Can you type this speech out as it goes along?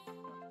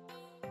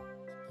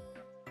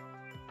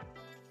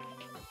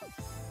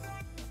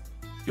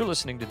You're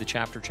listening to the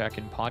Chapter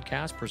Check-In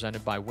podcast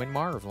presented by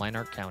Winmar of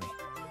Lanark County.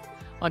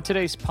 On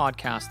today's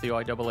podcast, the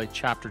OIAA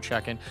Chapter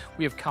Check-In,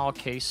 we have Kyle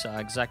Case,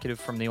 executive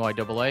from the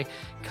OIAA.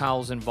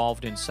 Kyle's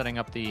involved in setting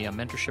up the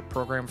mentorship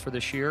program for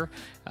this year,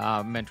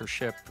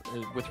 mentorship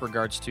with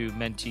regards to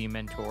mentee,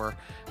 mentor.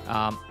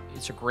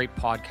 It's a great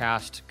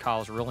podcast.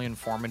 Kyle's really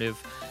informative.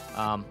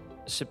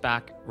 Sit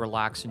back,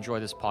 relax, enjoy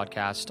this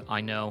podcast.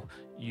 I know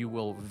you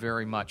will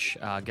very much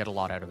get a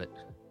lot out of it.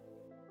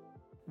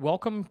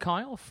 Welcome,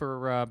 Kyle,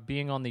 for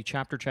being on the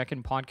Chapter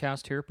Check-In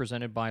podcast here,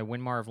 presented by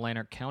Winmar of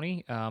Lanark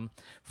County.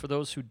 For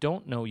those who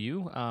don't know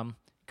you,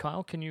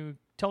 Kyle, can you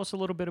tell us a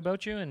little bit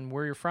about you and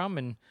where you're from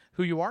and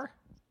who you are?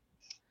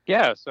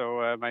 Yeah,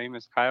 so my name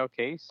is Kyle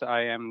Case.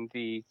 I am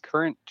the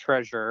current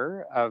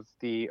treasurer of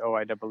the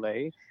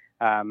OIAA,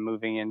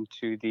 moving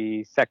into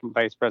the second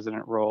vice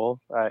president role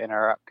in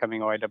our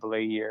upcoming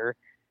OIAA year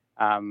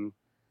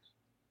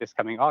this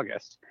coming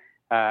August.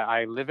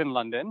 I live in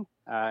London,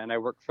 and I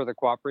work for the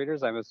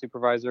Cooperators. I'm a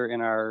supervisor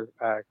in our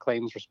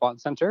claims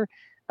response center,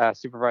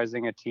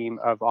 supervising a team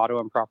of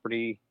auto and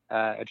property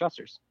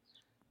adjusters.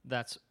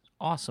 That's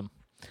awesome.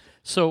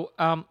 So,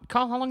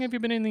 Kyle, how long have you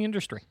been in the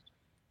industry?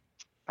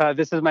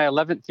 This is my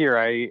 11th year.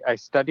 I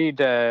studied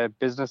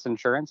business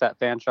insurance at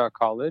Fanshawe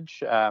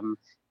College,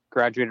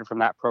 graduated from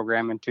that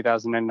program in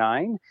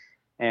 2009,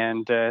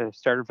 and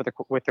started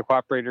with the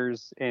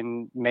Cooperators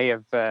in May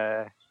of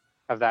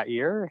that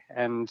year,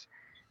 and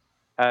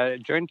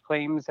joined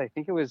claims, I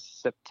think it was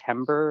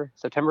September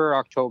or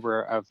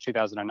October of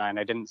 2009.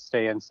 I didn't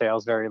stay in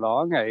sales very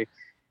long. I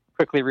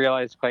quickly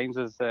realized claims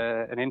is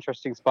an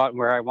interesting spot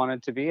where I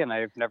wanted to be, and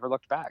I've never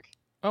looked back.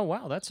 Oh,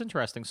 wow, that's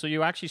interesting. So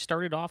you actually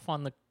started off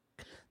on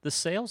the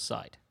sales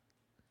side?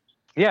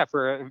 Yeah,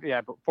 for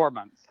 4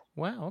 months.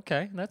 Wow,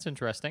 okay, that's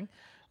interesting.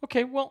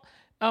 Okay, well,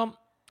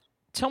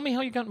 tell me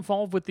how you got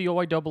involved with the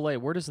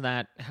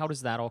OIAA. How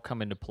does that all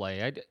come into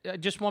play? I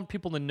just want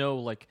people to know,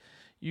 like,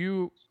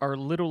 you are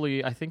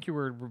literally, I think you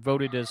were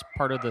voted as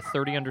part of the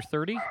 30 under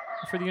 30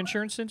 for the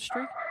insurance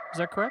industry. Is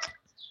that correct?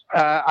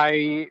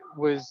 I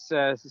was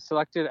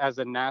selected as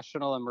a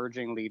national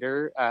emerging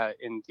leader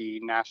in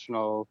the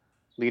National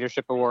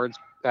Leadership Awards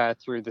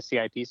through the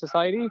CIP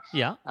Society.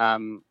 Yeah.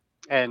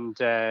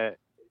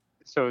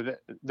 So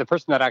the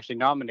person that actually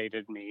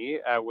nominated me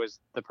was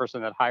the person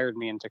that hired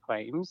me into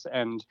claims,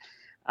 and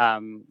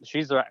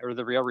she's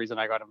the real reason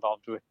I got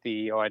involved with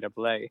the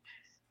OIAA.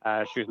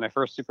 She was my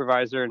first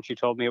supervisor, and she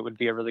told me it would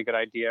be a really good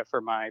idea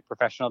for my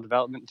professional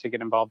development to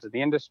get involved in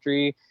the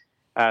industry.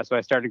 So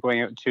I started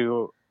going out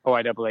to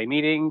OIAA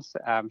meetings.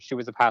 She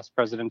was a past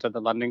president of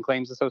the London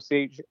Claims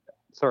Association.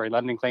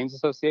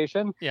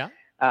 Yeah.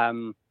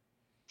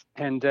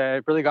 And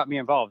it really got me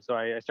involved. So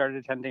I started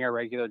attending our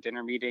regular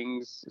dinner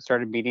meetings,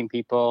 started meeting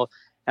people,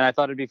 and I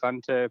thought it'd be fun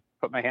to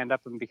put my hand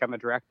up and become a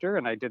director.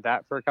 And I did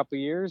that for a couple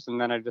of years.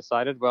 And then I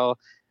decided, well,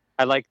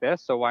 I like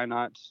this, so why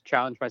not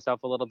challenge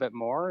myself a little bit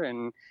more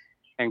and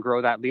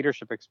grow that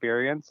leadership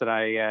experience? And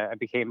I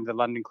became the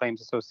London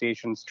Claims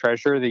Association's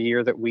treasurer the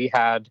year that we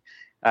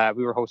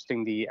were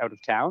hosting the Out of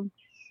Town.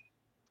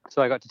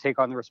 So I got to take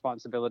on the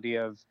responsibility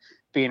of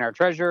being our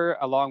treasurer,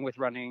 along with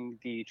running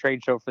the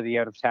trade show for the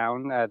Out of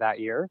Town that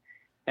year.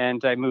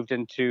 And I moved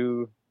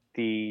into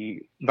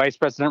the vice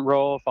president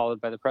role,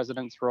 followed by the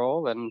president's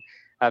role, and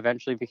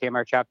eventually became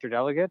our chapter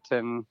delegate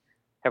and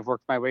have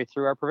worked my way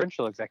through our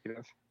provincial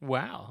executive.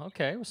 Wow.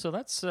 Okay. So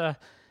that's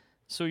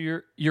so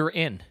you're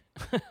in.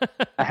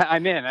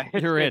 I'm in.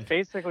 You're in.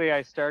 Basically,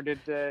 I started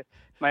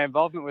my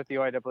involvement with the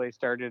OIAA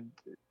started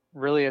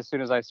really as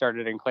soon as I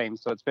started in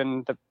claims. So it's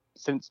been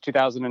since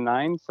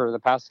 2009 for the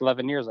past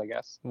 11 years, I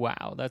guess.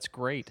 Wow, that's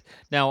great.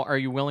 Now, are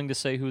you willing to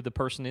say who the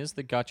person is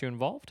that got you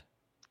involved?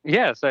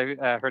 Yes,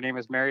 her name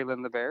is Mary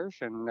Lynn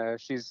LeBerge, and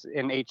she's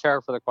in HR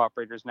for the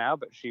Cooperators now,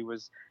 but she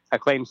was a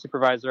claims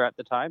supervisor at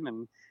the time,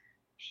 and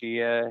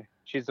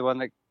she's the one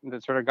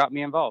that sort of got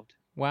me involved.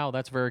 Wow,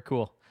 that's very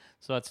cool.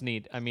 So that's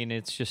neat. I mean,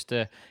 it's just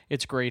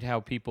it's great how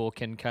people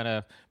can kind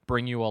of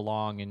bring you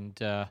along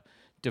and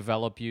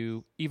develop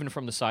you even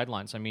from the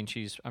sidelines. I mean,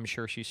 I'm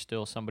sure she's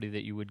still somebody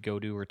that you would go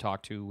to or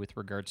talk to with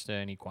regards to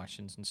any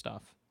questions and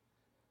stuff.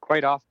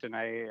 Quite often,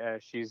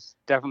 she's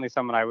definitely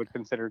someone I would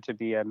consider to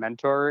be a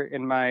mentor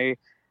in my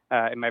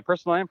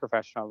personal and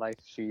professional life.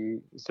 She's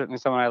certainly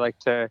someone I like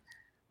to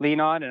lean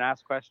on and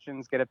ask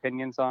questions, get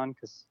opinions on,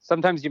 because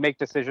sometimes you make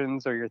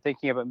decisions or you're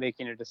thinking about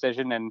making a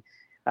decision and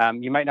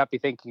you might not be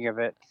thinking of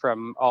it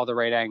from all the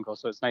right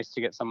angles. So it's nice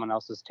to get someone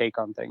else's take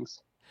on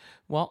things.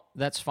 Well,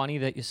 that's funny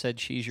that you said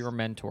she's your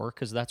mentor,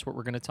 because that's what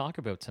we're going to talk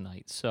about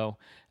tonight. So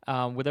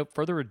without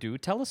further ado,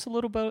 tell us a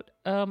little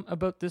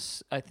about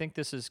this. I think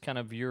this is kind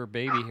of your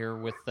baby here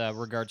with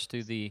regards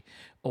to the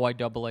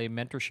OIAA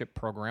mentorship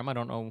program. I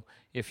don't know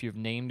if you've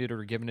named it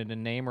or given it a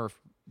name or if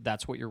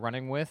that's what you're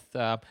running with.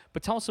 But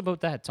tell us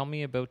about that. Tell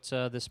me about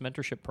this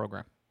mentorship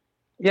program.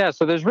 Yeah,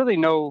 so there's really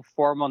no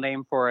formal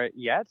name for it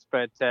yet,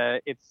 but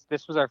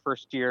this was our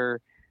first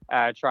year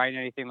trying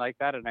anything like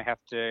that, and I have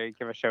to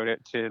give a shout out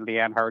to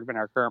Leanne Hardman,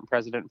 our current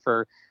president,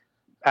 for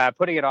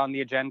putting it on the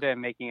agenda and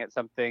making it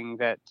something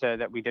that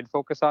we did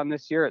focus on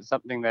this year. It's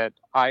something that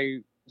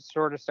I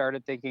sort of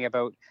started thinking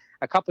about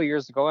a couple of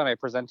years ago, and I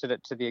presented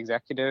it to the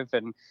executive.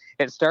 And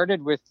it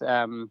started with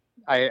I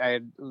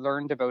had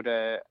learned about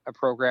a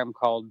program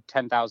called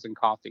 10,000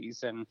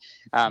 Coffees, and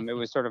it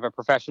was sort of a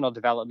professional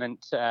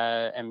development,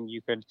 and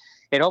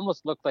it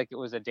almost looked like it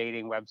was a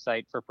dating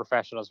website for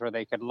professionals where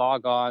they could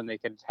log on, they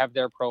could have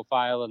their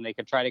profile, and they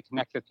could try to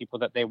connect with people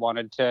that they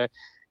wanted to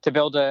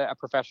build a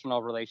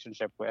professional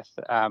relationship with.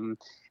 And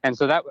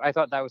so that I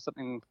thought that was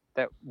something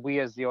that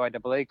we as the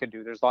OIAA could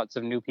do. There's lots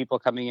of new people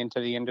coming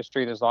into the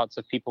industry. There's lots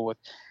of people with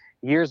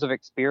years of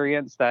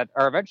experience that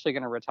are eventually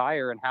going to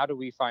retire. And how do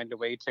we find a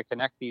way to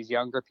connect these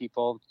younger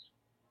people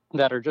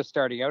that are just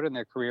starting out in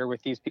their career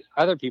with these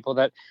other people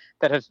that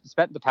have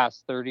spent the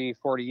past 30,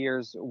 40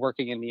 years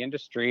working in the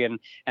industry? And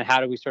how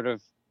do we sort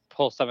of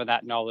pull some of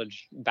that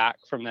knowledge back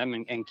from them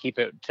and keep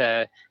it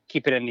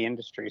in the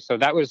industry? So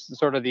that was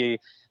sort of the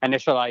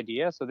initial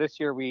idea. So this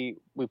year we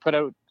put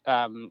out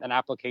an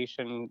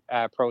application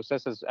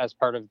process as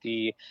part of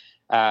the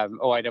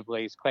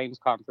OIAA's claims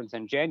conference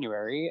in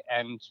January,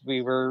 and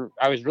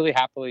I was really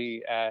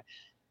happily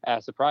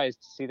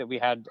surprised to see that we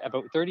had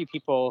about 30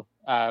 people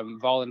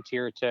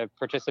volunteer to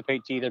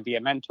participate, to either be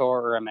a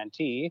mentor or a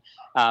mentee.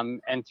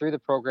 And through the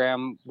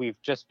program, we've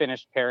just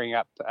finished pairing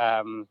up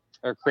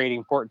or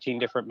creating 14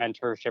 different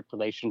mentorship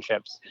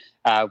relationships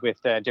with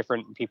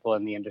different people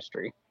in the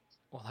industry.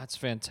 Well, that's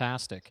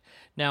fantastic.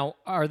 Now,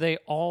 are they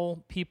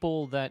all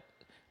people that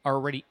are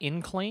already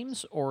in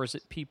claims, or is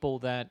it people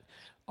that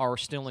are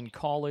still in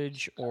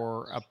college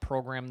or a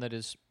program that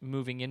is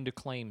moving into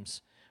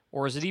claims?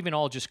 Or is it even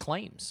all just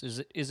claims?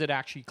 Is it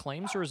actually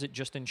claims, or is it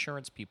just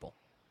insurance people?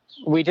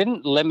 We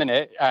didn't limit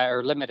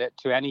it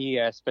to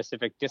any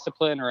specific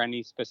discipline or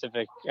any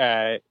specific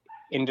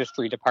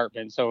industry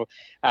department. So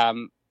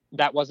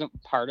that wasn't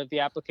part of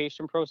the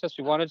application process.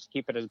 We wanted to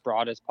keep it as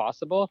broad as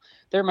possible.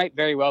 There might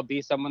very well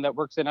be someone that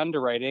works in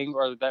underwriting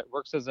or that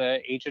works as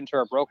an agent or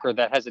a broker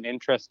that has an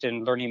interest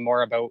in learning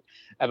more about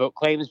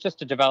claims just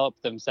to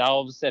develop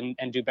themselves and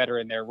do better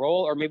in their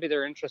role. Or maybe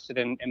they're interested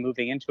in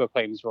moving into a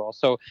claims role.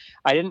 So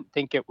I didn't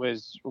think it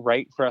was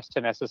right for us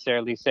to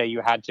necessarily say you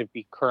had to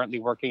be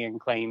currently working in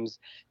claims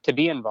to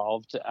be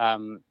involved.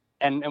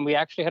 And we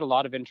actually had a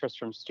lot of interest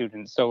from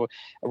students. So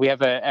we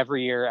have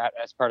every year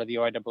as part of the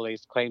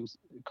OIAA's claims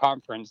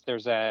conference,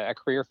 there's a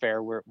career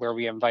fair where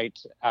we invite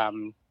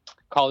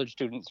college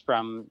students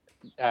from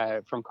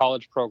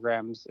college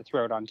programs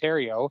throughout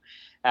Ontario.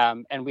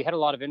 And we had a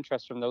lot of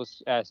interest from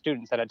those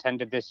students that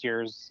attended this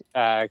year's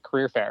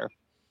career fair.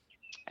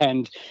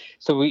 And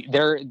so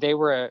they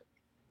were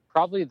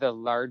probably the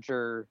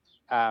larger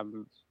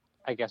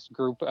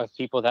group of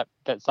people that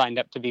signed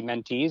up to be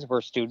mentees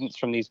were students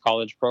from these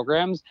college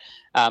programs.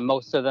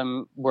 Most of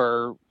them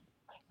were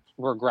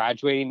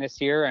graduating this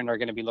year and are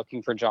going to be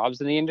looking for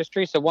jobs in the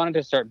industry. So wanted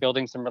to start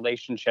building some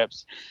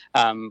relationships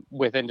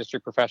with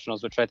industry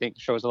professionals, which I think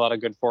shows a lot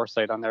of good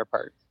foresight on their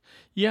part.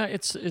 Yeah,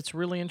 it's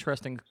really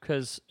interesting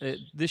because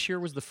this year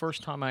was the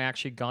first time I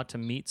actually got to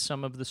meet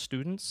some of the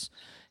students,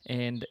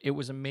 and it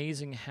was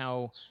amazing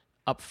how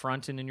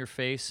upfront and in your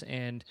face,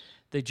 and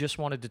they just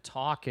wanted to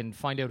talk and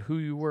find out who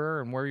you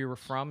were and where you were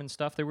from and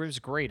stuff. It was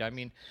great. I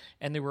mean,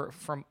 and they were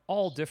from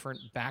all different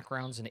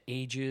backgrounds and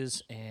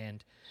ages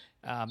and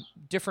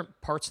different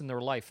parts in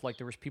their life. Like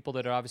there was people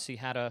that obviously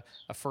had a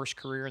first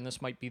career and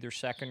this might be their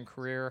second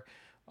career,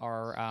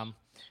 or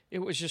it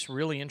was just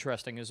really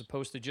interesting as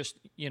opposed to just,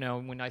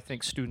 when I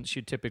think students,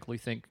 you typically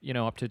think,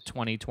 up to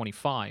 20,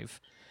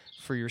 25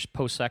 for your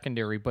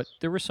post-secondary, but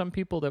there were some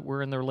people that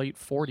were in their late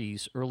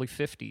 40s, early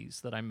 50s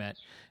that I met,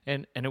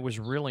 and it was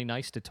really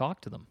nice to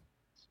talk to them.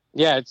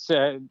 Yeah, it's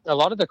a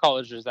lot of the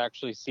colleges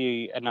actually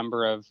see a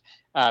number of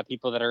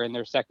people that are in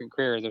their second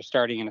career. They're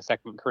starting in a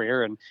second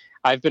career, and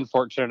I've been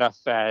fortunate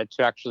enough to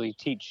actually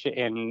teach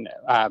in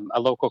a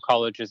local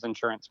college's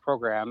insurance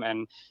program,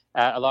 and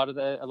a lot of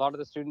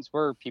the students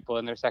were people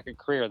in their second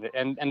career,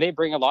 and they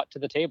bring a lot to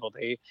the table.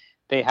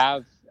 They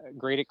have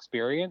great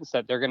experience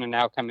that they're going to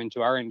now come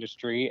into our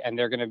industry, and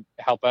they're going to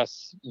help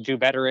us do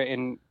better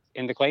in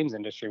the claims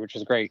industry, which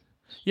is great.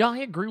 Yeah, I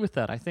agree with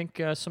that. I think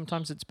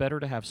sometimes it's better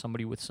to have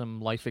somebody with some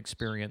life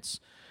experience,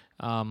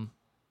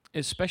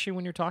 especially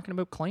when you're talking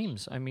about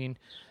claims. I mean,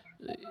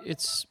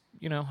 it's,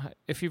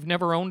 if you've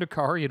never owned a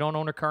car, you don't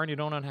own a car, and you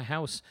don't own a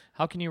house,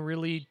 how can you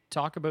really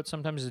talk about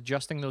sometimes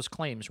adjusting those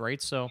claims,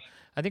 right? So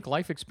I think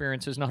life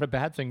experience is not a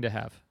bad thing to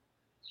have.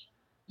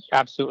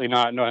 Absolutely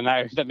not. No, and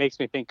that makes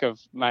me think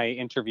of my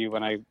interview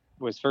when I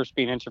was first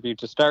being interviewed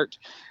to start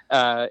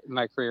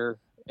my career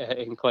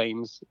in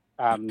claims.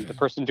 The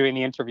person doing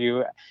the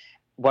interview,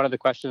 one of the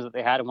questions that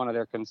they had and one of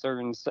their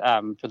concerns,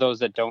 for those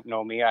that don't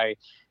know me, I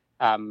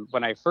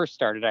when I first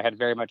started, I had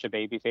very much a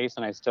baby face,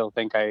 and I still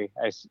think I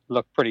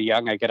look pretty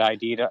young. I get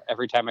ID'd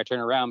every time I turn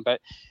around.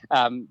 But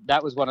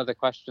that was one of the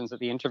questions that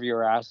the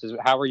interviewer asked: is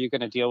how are you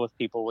going to deal with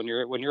people when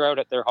you're out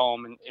at their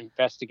home and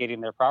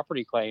investigating their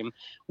property claim?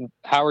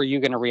 How are you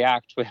going to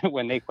react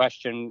when they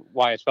question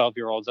why a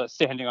 12-year-old's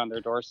standing on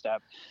their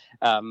doorstep?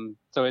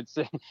 So it's,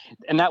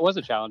 and that was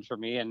a challenge for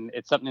me, and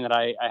it's something that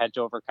I had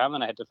to overcome,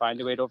 and I had to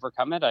find a way to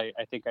overcome it. I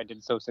think I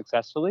did so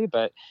successfully,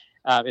 but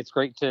it's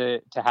great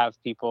to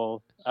have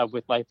people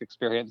with life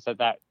experience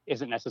that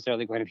isn't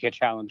necessarily going to be a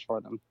challenge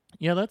for them.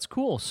 Yeah, that's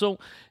cool. So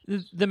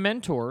the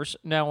mentors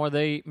now, are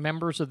they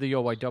members of the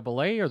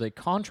OIAA? Are they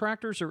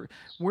contractors, or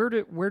where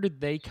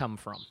did they come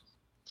from?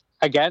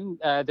 Again,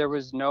 there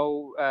was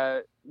no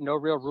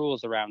real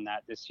rules around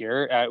that this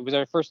year. It was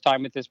our first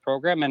time with this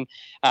program, and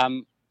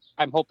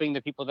I'm hoping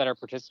the people that are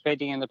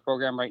participating in the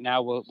program right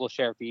now will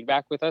share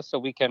feedback with us so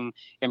we can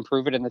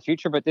improve it in the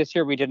future. But this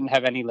year we didn't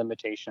have any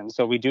limitations.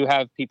 So we do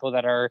have people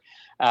that are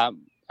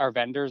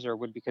vendors or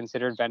would be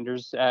considered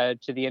vendors to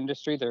the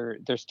industry.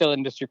 They're still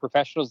industry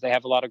professionals. They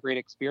have a lot of great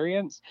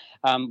experience.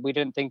 We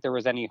didn't think there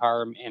was any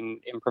harm in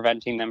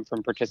preventing them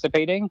from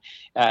participating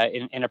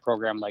in a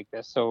program like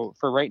this. So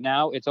for right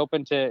now, it's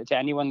open to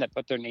anyone that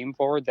put their name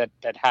forward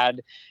that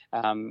had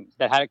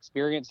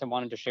experience and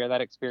wanted to share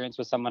that experience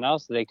with someone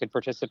else. They could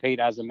participate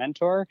as a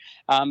mentor.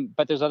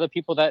 But there's other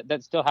people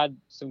that still had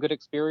some good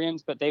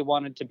experience, but they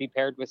wanted to be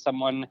paired with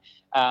someone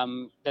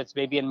that's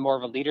maybe in more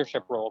of a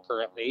leadership role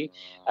currently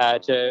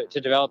to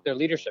develop their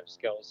leadership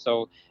skills.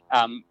 So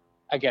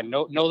again,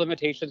 no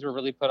limitations were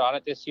really put on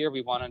it this year.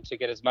 We wanted to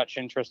get as much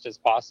interest as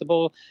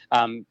possible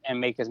and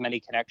make as many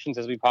connections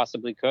as we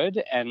possibly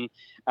could. And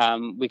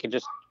we could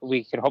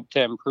hope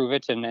to improve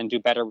it and do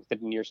better with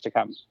it in years to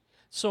come.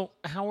 So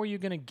how are you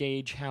going to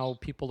gauge how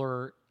people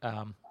are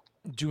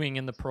doing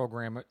in the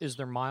program? Is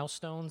there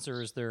milestones,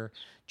 or is there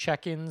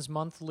check-ins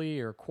monthly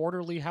or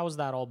quarterly? How has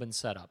that all been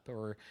set up?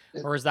 Or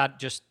is that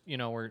just,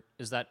 or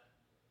is that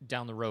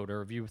down the road, or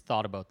have you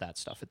thought about that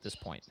stuff at this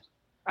point?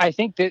 I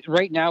think that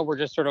right now we're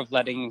just sort of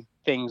letting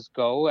things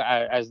go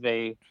as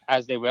they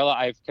will.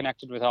 I've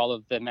connected with all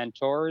of the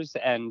mentors,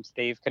 and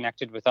they've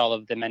connected with all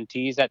of the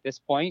mentees at this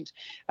point.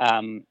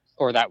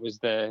 Or that was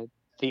the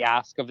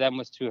ask of them,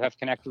 was to have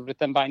connected with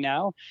them by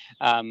now.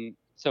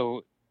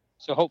 So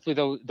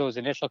hopefully those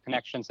initial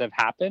connections have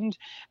happened.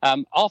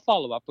 I'll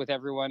follow up with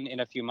everyone in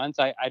a few months.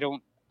 I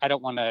don't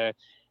want to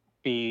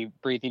be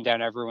breathing down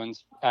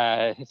everyone's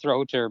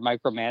throat or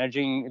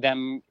micromanaging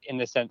them, in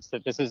the sense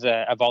that this is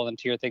a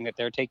volunteer thing that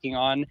they're taking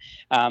on.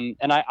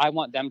 And I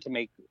want them to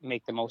make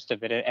the most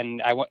of it.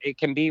 And it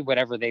can be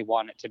whatever they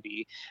want it to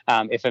be.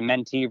 If a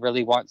mentee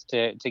really wants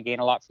to gain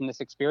a lot from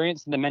this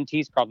experience, the mentee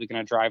is probably going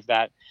to drive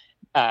that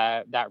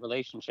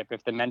relationship.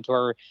 If the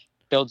mentor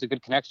builds a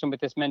good connection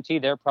with this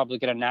mentee, they're probably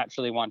going to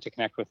naturally want to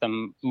connect with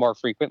them more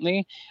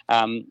frequently.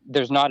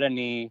 There's not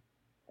any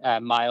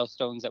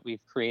milestones that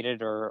we've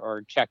created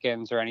or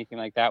check-ins or anything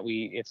like that.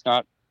 We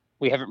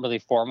haven't really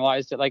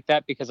formalized it like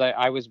that, because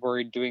I was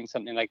worried doing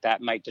something like that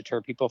might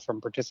deter people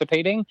from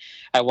participating.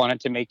 I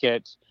wanted to make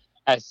it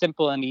as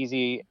simple and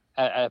easy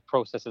a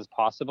process as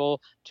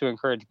possible to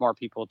encourage more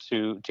people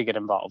to get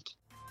involved.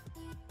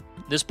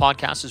 This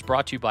podcast is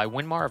brought to you by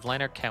Winmar of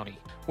Lanark County.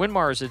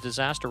 Winmar is a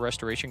disaster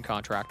restoration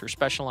contractor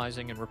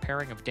specializing in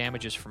repairing of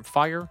damages from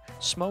fire,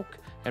 smoke,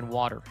 and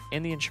water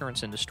in the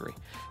insurance industry.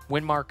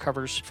 Winmar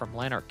covers from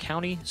Lanark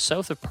County,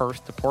 south of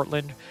Perth to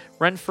Portland,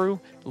 Renfrew,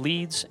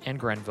 Leeds, and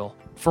Grenville.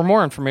 For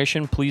more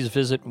information, please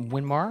visit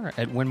Winmar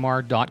at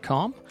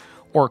winmar.com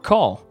or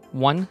call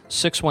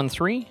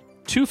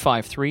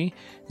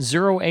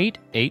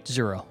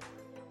 1-613-253-0880.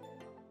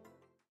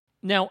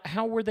 Now,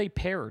 how were they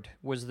paired?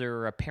 Was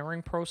there a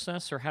pairing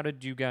process, or how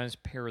did you guys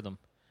pair them?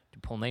 To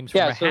pull names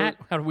from a hat?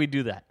 How do we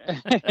do that?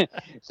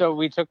 So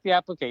we took the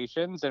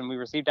applications, and we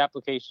received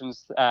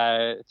applications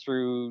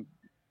through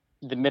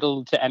the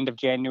middle to end of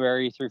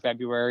January through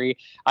February.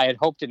 I had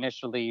hoped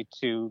initially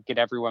to get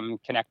everyone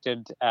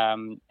connected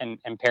and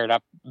paired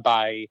up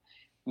by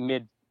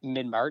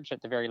mid-March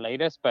at the very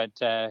latest, but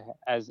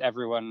as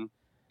everyone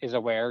is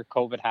aware,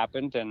 COVID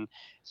happened and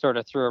sort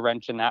of threw a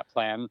wrench in that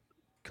plan.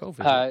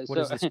 COVID. What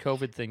is this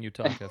COVID thing you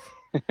talk of?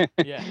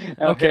 Yeah.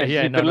 Okay.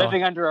 Yeah. You've been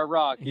living under a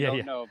rock. You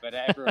don't know, but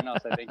everyone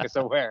else, I think, is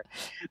aware.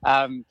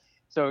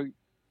 So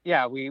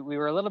yeah, we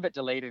were a little bit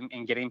delayed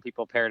in getting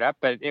people paired up,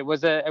 but it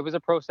was a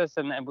process.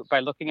 And by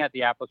looking at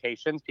the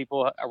applications,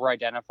 people were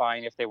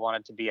identifying if they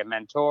wanted to be a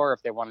mentor,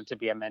 if they wanted to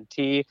be a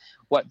mentee,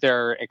 what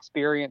their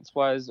experience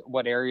was,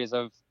 what areas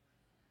of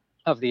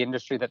the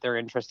industry that they're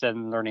interested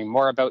in learning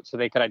more about, so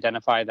they could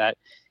identify that,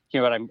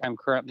 I'm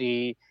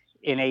currently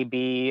in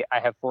AB, I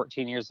have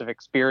 14 years of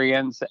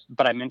experience,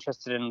 but I'm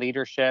interested in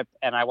leadership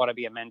and I want to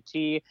be a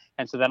mentee.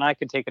 And so then I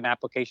could take an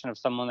application of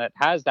someone that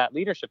has that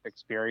leadership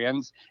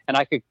experience, and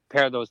I could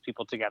pair those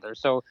people together.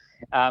 So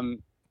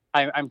I'm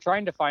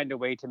trying to find a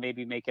way to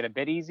maybe make it a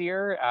bit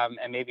easier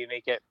and maybe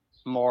make it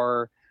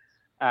more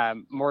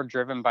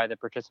driven by the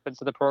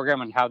participants of the program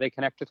and how they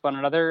connect with one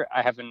another.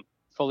 I haven't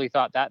fully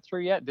thought that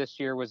through yet. This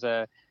year was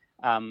a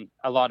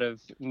a lot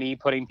of me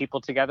putting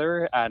people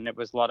together, and it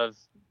was a lot of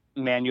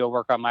manual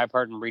work on my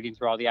part and reading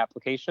through all the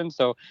applications.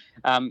 So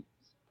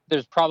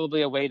there's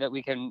probably a way that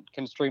we can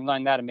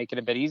streamline that and make it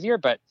a bit easier.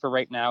 But for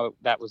right now,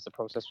 that was the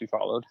process we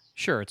followed.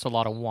 Sure, it's a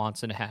lot of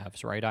wants and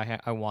haves, right?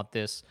 I want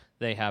this,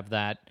 they have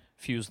that,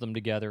 fuse them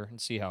together and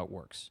see how it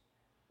works.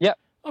 Yeah.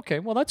 Okay,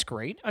 well, that's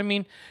great. I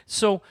mean,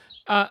 so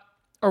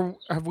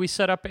have we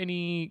set up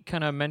any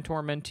kind of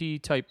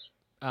mentor-mentee type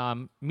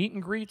meet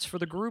and greets for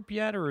the group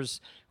yet, or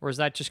is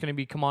that just going to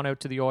be come on out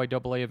to the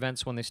OIAA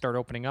events when they start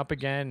opening up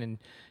again, and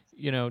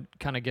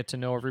kind of get to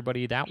know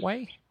everybody that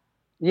way?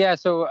 Yeah,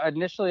 so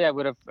initially I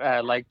would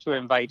have liked to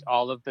invite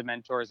all of the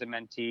mentors and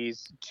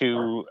mentees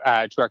to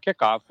our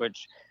kickoff,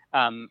 which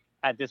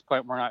at this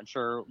point we're not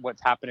sure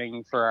what's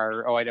happening for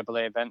our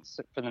OIAA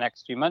events for the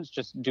next few months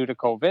just due to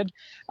COVID.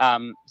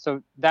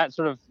 So that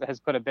sort of has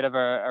put a bit of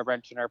a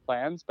wrench in our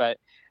plans, but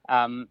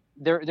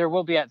there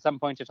will be at some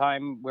point in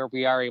time where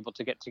we are able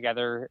to get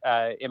together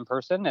in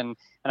person, and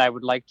I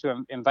would like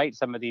to invite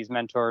some of these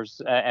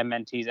mentors and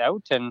mentees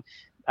out and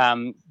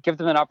give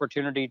them an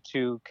opportunity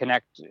to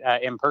connect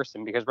in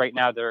person, because right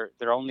now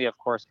they're only, of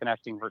course,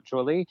 connecting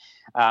virtually.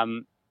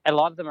 A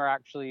lot of them are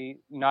actually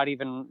not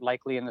even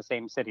likely in the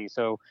same city.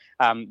 So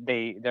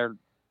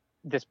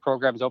this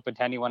program's open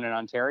to anyone in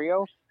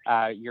Ontario.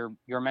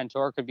 Your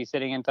mentor could be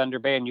sitting in Thunder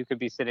Bay and you could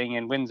be sitting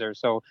in Windsor.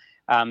 So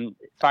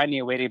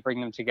finding a way to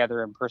bring them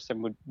together in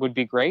person would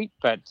be great.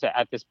 But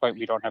at this point,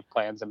 we don't have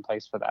plans in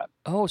place for that.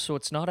 Oh, so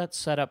it's not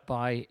set up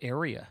by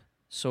area.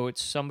 So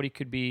it's somebody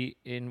could be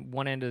in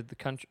one end of the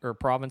country or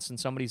province and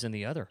somebody's in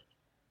the other.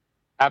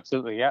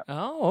 Absolutely, yeah.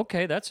 Oh,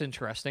 okay. That's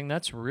interesting.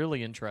 That's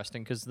really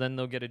interesting, because then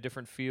they'll get a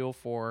different feel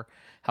for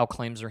how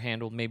claims are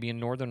handled maybe in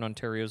Northern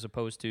Ontario as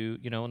opposed to,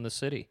 in the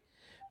city.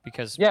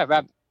 Because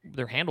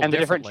they're handled and the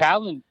different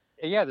challenge.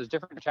 Yeah, there's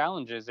different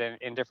challenges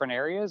in different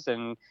areas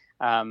and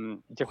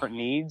different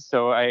needs.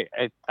 So I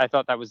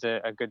thought that was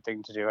a good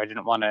thing to do. I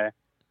didn't want to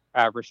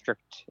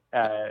restrict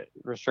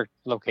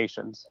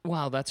locations.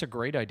 Wow, that's a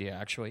great idea,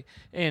 actually.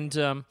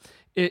 And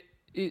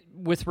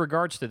with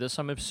regards to this,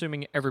 I'm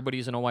assuming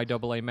everybody's an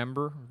OIAA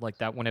member. Like,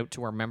 that went out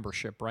to our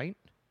membership, right?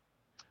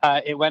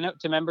 It went out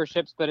to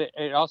memberships, but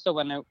it also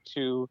went out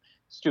to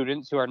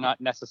students who are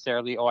not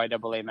necessarily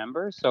OIAA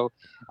members. So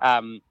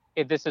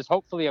this is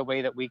hopefully a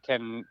way that we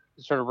can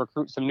sort of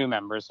recruit some new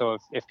members. So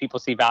if people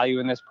see value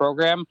in this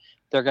program,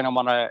 they're going to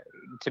want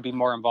to be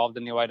more involved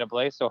in the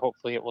OIAA. So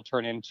hopefully it will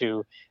turn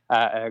into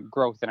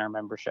growth in our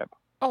membership.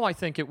 Oh, I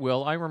think it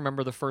will. I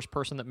remember the first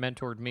person that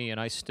mentored me, and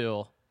I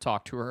still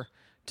talk to her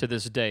to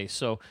this day.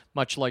 So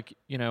much like,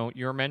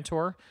 your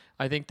mentor,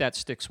 I think that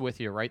sticks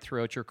with you right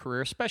throughout your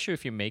career, especially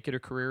if you make it a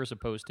career as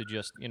opposed to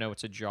just,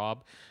 it's a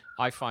job.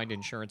 I find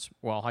insurance,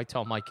 I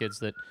tell my kids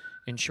that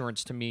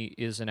insurance to me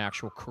is an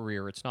actual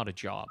career. It's not a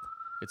job.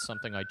 It's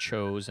something I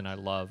chose and I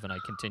love and I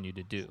continue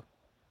to do.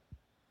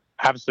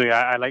 Absolutely.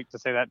 I like to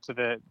say that to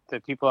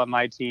the people on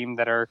my team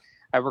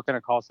I work in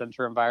a call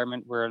center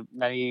environment where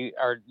many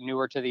are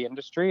newer to the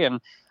industry, and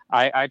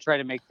I try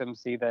to make them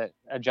see that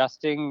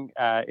adjusting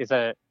is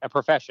a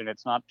profession.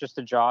 It's not just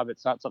a job.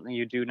 It's not something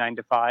you do 9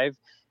 to 5.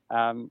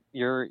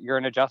 You're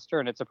an adjuster,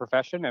 and it's a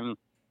profession, and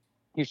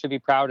you should be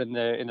proud in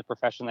the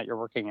profession that you're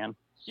working in.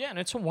 Yeah, and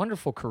it's a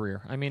wonderful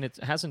career. I mean, it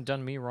hasn't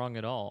done me wrong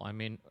at all. I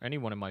mean,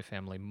 anyone in my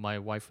family. My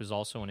wife was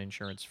also in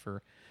insurance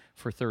for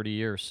 30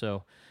 years.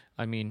 So,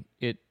 I mean,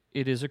 it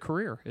is a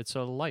career. It's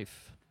a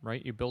life,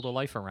 right? You build a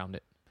life around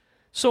it.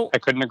 So I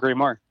couldn't agree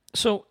more.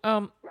 So,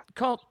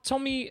 Carl, tell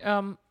me,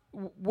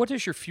 what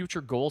is your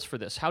future goals for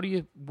this?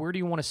 Where do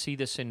you want to see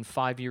this in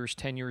 5 years,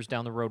 10 years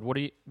down the road?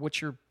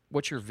 What's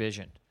your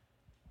vision?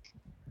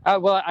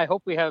 Well, I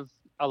hope we have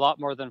a lot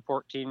more than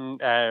 14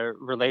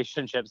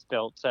 relationships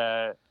built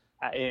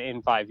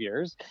in 5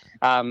 years,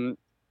 and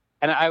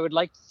I would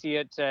like to see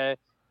it a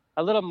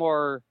little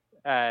more,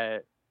 I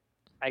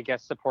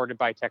guess, supported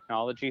by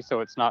technology.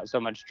 So it's not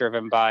so much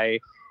driven by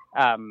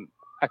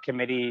a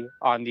committee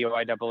on the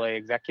OIAA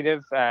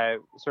executive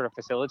sort of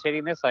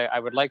facilitating this. I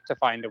would like to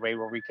find a way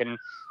where we can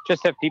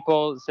just have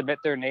people submit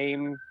their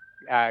name,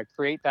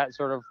 create that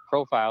sort of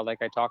profile like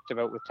I talked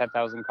about with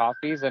 10,000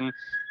 coffees, and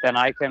then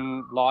I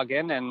can log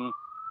in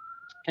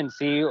and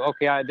see,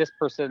 okay, this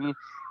person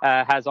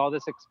has all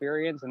this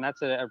experience, and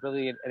that's a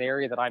really an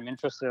area that I'm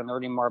interested in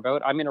learning more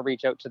about. I'm going to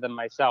reach out to them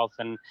myself,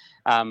 and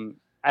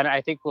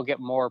I think we'll get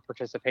more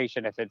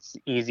participation if it's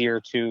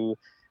easier to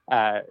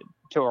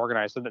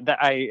organize. So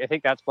I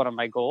think that's one of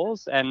my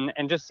goals, and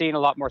just seeing a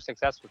lot more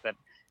success with it.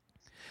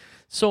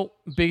 So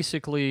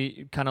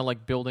basically, kind of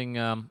like building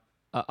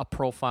a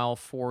profile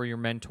for your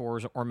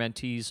mentors or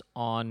mentees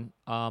on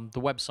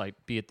the website,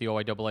 be it the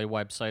OIAA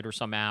website or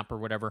some app or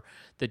whatever,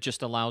 that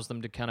just allows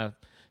them to kind of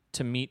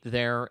to meet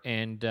there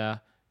and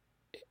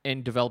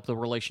develop the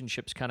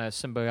relationships kind of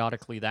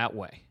symbiotically that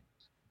way.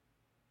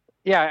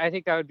 Yeah, I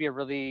think that would be a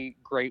really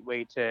great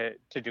way to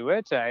do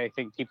it. I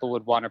think people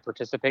would want to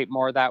participate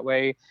more that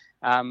way,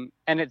 and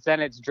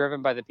it's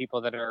driven by the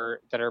people that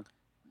are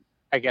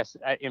I guess,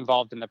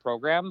 involved in the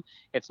program.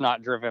 It's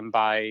not driven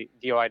by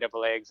the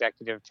OIAA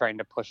executive trying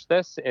to push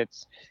this.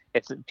 It's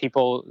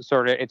people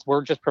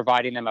we're just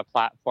providing them a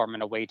platform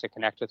and a way to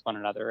connect with one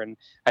another. And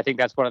I think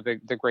that's one of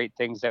the great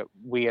things that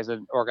we as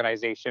an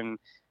organization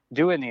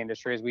do in the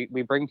industry is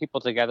we bring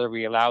people together.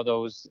 We allow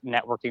those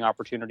networking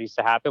opportunities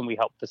to happen. We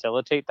help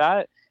facilitate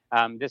that.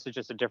 This is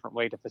just a different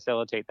way to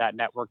facilitate that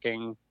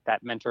networking,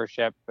 that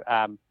mentorship,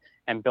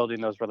 and building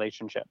those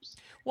relationships.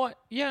 Well,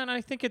 yeah, and I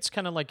think it's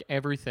kind of like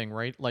everything,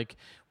 right? Like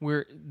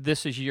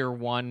this is year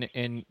one,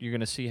 and you're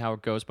going to see how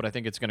it goes, but I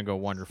think it's going to go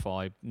wonderful.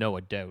 I know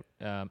a doubt.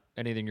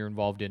 Anything you're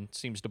involved in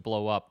seems to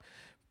blow up,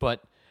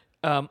 but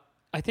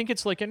I think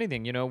it's like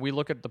anything. You know, we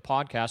look at the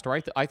podcast,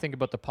 or I think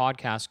about the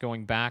podcast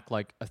going back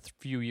like a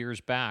few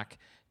years back,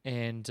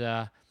 and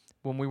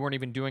when we weren't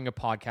even doing a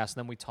podcast,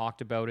 and then we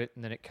talked about it,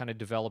 and then it kind of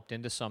developed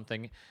into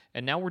something,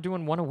 and now we're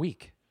doing one a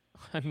week.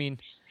 I mean,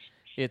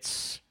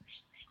 it's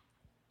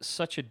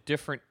such a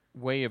different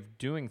way of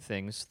doing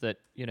things that,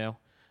 you know,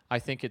 I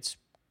think it's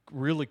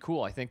really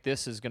cool. I think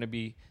this is going to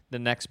be the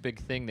next big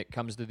thing that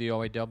comes to the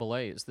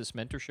OIAA is this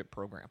mentorship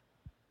program.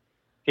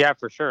 Yeah,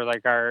 for sure.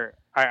 Like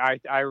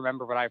I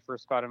remember when I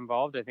first got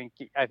involved. I think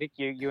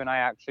you and I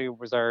actually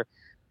the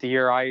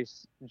year I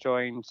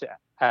joined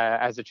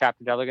as a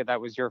chapter delegate. That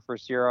was your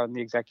first year on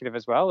the executive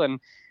as well, and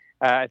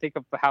I think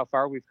of how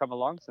far we've come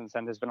along since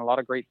then. There's been a lot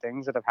of great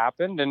things that have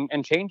happened,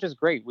 and change is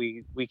great.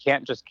 We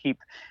can't just keep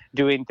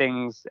doing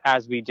things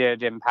as we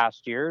did in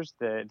past years.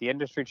 The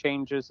industry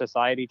changes,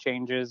 society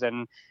changes,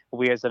 and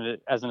we as an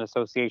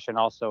association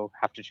also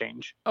have to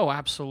change. Oh,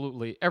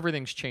 absolutely.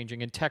 Everything's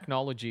changing, and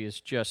technology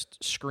is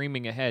just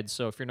screaming ahead.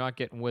 So if you're not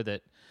getting with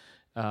it,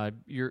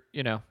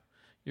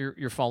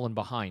 you're falling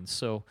behind.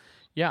 So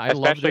yeah, I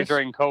love this. Especially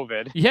during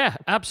COVID. Yeah,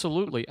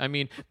 absolutely. I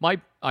mean,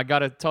 I got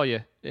to tell you,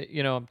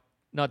 you know,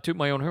 not toot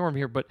my own horn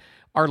here, but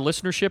our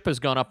listenership has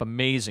gone up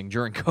amazing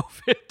during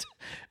COVID.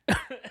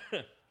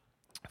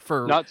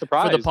 Not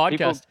surprised. For the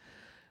podcast.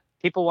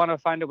 People want to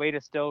find a way to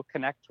still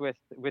connect with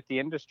the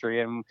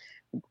industry, and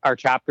our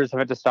chapters have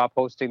had to stop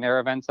hosting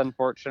their events.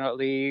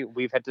 Unfortunately,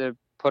 we've had to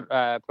put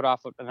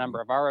off a number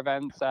of our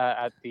events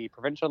at the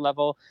provincial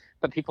level,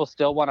 but people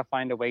still want to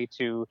find a way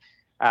to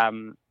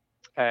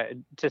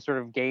sort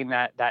of gain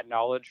that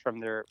knowledge from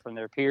their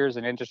peers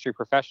and industry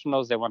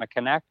professionals. They want to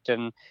connect,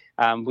 and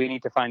we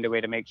need to find a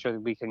way to make sure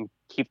that we can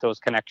keep those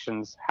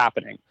connections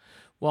happening.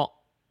 Well,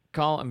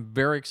 Kyle, I'm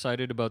very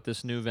excited about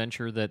this new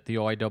venture that the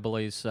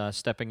OIAA is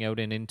stepping out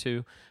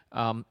into.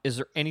 Is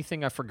there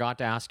anything I forgot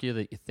to ask you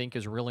that you think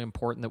is really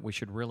important that we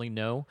should really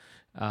know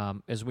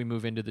as we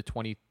move into the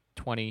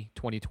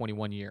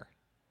 2020-2021 year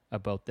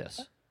about this?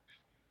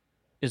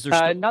 Is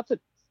there not that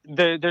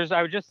there's?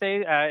 I would just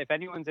say if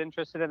anyone's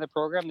interested in the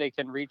program, they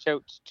can reach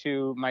out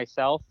to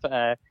myself.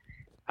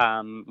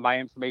 My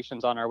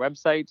information's on our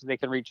website. They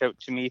can reach out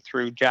to me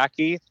through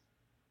Jackie.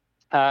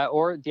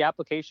 Or the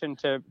application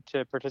to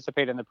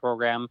participate in the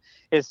program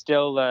is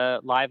still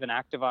live and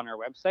active on our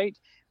website.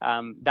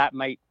 That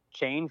might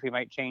change. We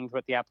might change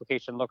what the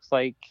application looks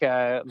like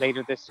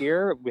later this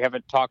year. We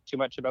haven't talked too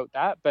much about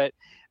that, but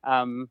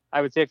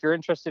I would say if you're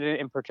interested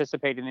in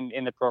participating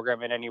in the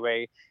program in any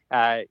way,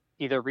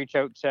 either reach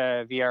out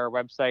via our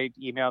website,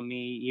 email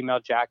me, email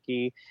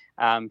Jackie.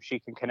 She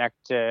can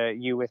connect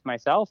you with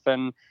myself,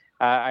 and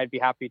I'd be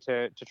happy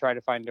to try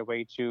to find a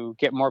way to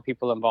get more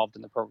people involved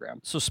in the program.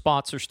 So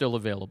spots are still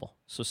available.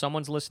 So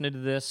someone's listening to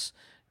this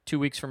 2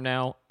 weeks from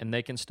now, and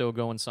they can still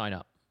go and sign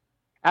up.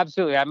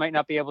 Absolutely. I might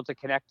not be able to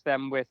connect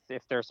them with,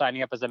 if they're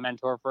signing up as a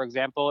mentor, for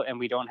example, and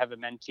we don't have a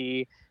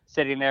mentee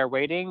sitting there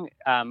waiting.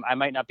 I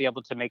might not be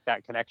able to make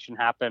that connection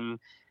happen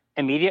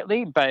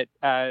immediately, but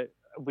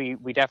we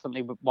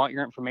definitely want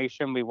your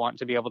information. We want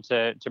to be able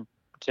to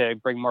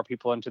bring more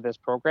people into this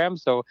program.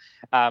 So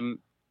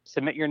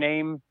submit your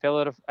name, fill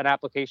out an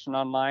application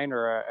online,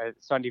 or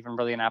it's not even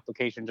really an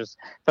application, just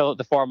fill out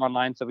the form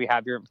online so we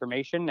have your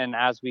information. And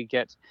as we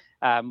get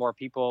more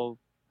people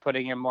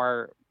putting in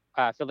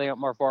filling out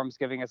more forms,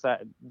 giving us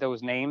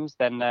those names,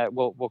 then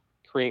we'll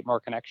create more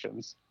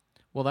connections.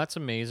 Well, that's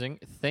amazing.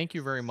 Thank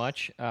you very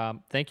much.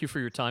 Thank you for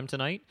your time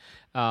tonight.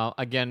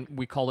 Again,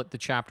 we call it the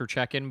chapter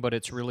check-in, but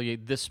it's really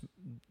this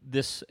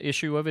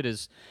issue of it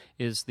is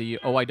the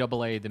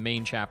OIAA, the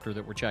main chapter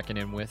that we're checking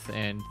in with,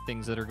 and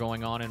things that are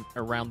going on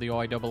around the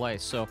OIAA.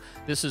 So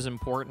this is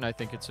important. I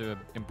think it's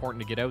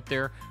important to get out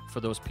there for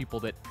those people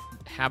that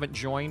haven't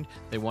joined.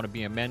 They want to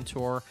be a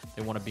mentor.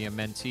 They want to be a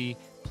mentee.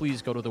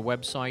 Please go to the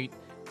website.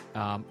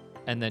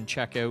 And then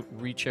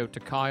reach out to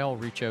Kyle,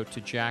 reach out to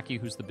Jackie,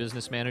 who's the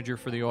business manager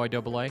for the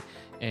OIAA,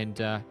 and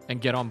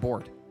get on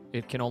board.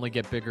 It can only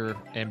get bigger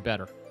and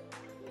better.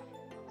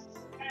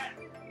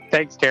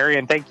 Thanks, Terry,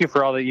 and thank you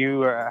for all that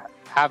you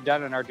have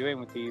done and are doing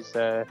with these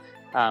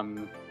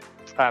podcasts.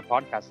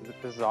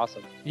 This is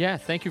awesome. Yeah,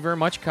 thank you very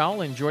much,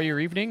 Kyle. Enjoy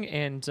your evening,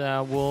 and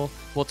we'll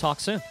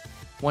talk soon.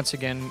 Once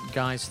again,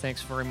 guys,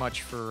 thanks very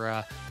much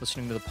for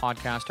listening to the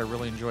podcast. I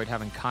really enjoyed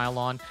having Kyle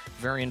on.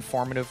 Very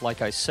informative,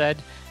 like I said.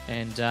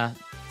 And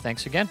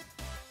thanks again.